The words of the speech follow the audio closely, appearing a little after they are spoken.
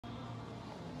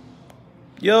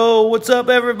Yo, what's up,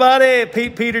 everybody?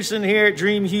 Pete Peterson here at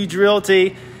Dream Huge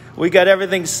Realty. We got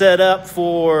everything set up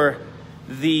for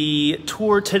the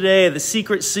tour today, the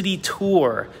Secret City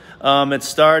Tour.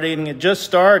 It just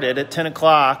started at 10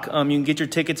 o'clock. You can get your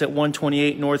tickets at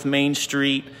 128 North Main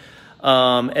Street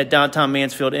at Downtown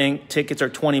Mansfield, Inc. Tickets are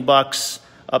 $20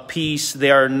 a piece.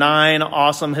 There are 9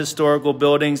 awesome historical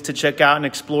buildings to check out and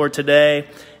explore today,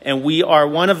 and we are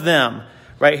one of them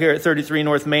right here at 33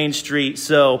 North Main Street.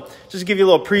 So just to give you a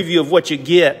little preview of what you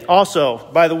get. Also,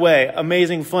 by the way,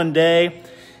 amazing fun day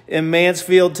in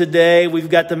Mansfield today. We've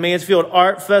got the Mansfield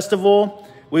Art Festival.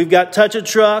 We've got Touch a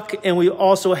Truck, and we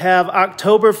also have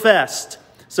Oktoberfest.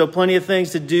 So plenty of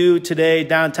things to do today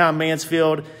downtown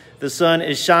Mansfield. The sun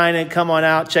is shining. Come on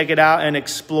out, check it out, and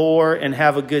explore and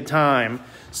have a good time.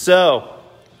 So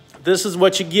this is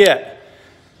what you get.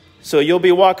 So you'll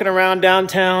be walking around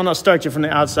downtown. I'll start you from the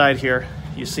outside here.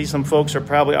 You see some folks are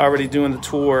probably already doing the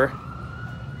tour.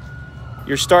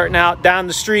 You're starting out down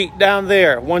the street, down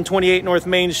there, 128 North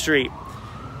Main Street.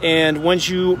 And once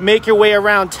you make your way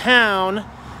around town,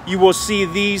 you will see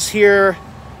these here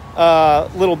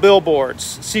little billboards.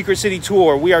 Secret City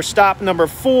Tour. We are stop number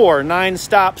 4, 9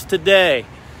 stops today.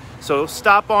 So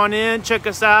stop on in, check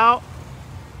us out,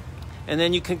 and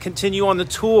then you can continue on the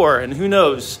tour. And who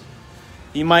knows,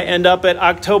 you might end up at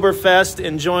Oktoberfest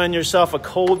enjoying yourself a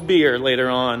cold beer later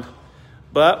on.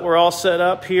 But we're all set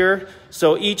up here.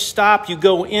 So each stop you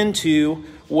go into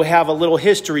will have a little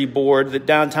history board that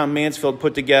Downtown Mansfield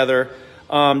put together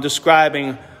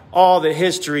describing all the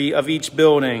history of each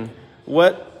building,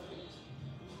 what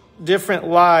different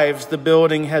lives the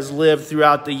building has lived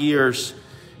throughout the years.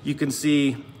 You can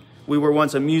see we were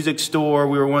once a music store.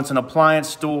 We were once an appliance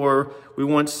store. We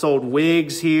once sold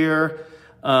wigs here.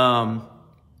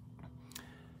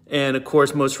 And of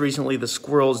course, most recently, the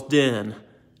Squirrel's Den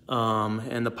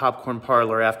and the Popcorn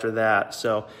Parlor after that.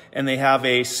 So, and they have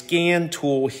a scan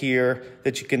tool here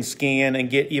that you can scan and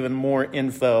get even more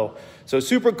info. So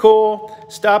super cool.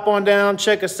 Stop on down,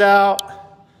 check us out.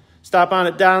 Stop on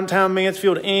at Downtown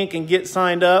Mansfield, Inc. and get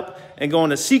signed up and go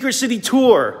on a Secret City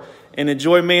Tour and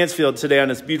enjoy Mansfield today on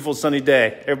this beautiful sunny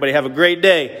day. Everybody have a great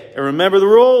day. And remember the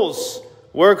rules.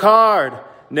 Work hard,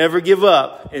 never give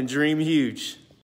up, and dream huge.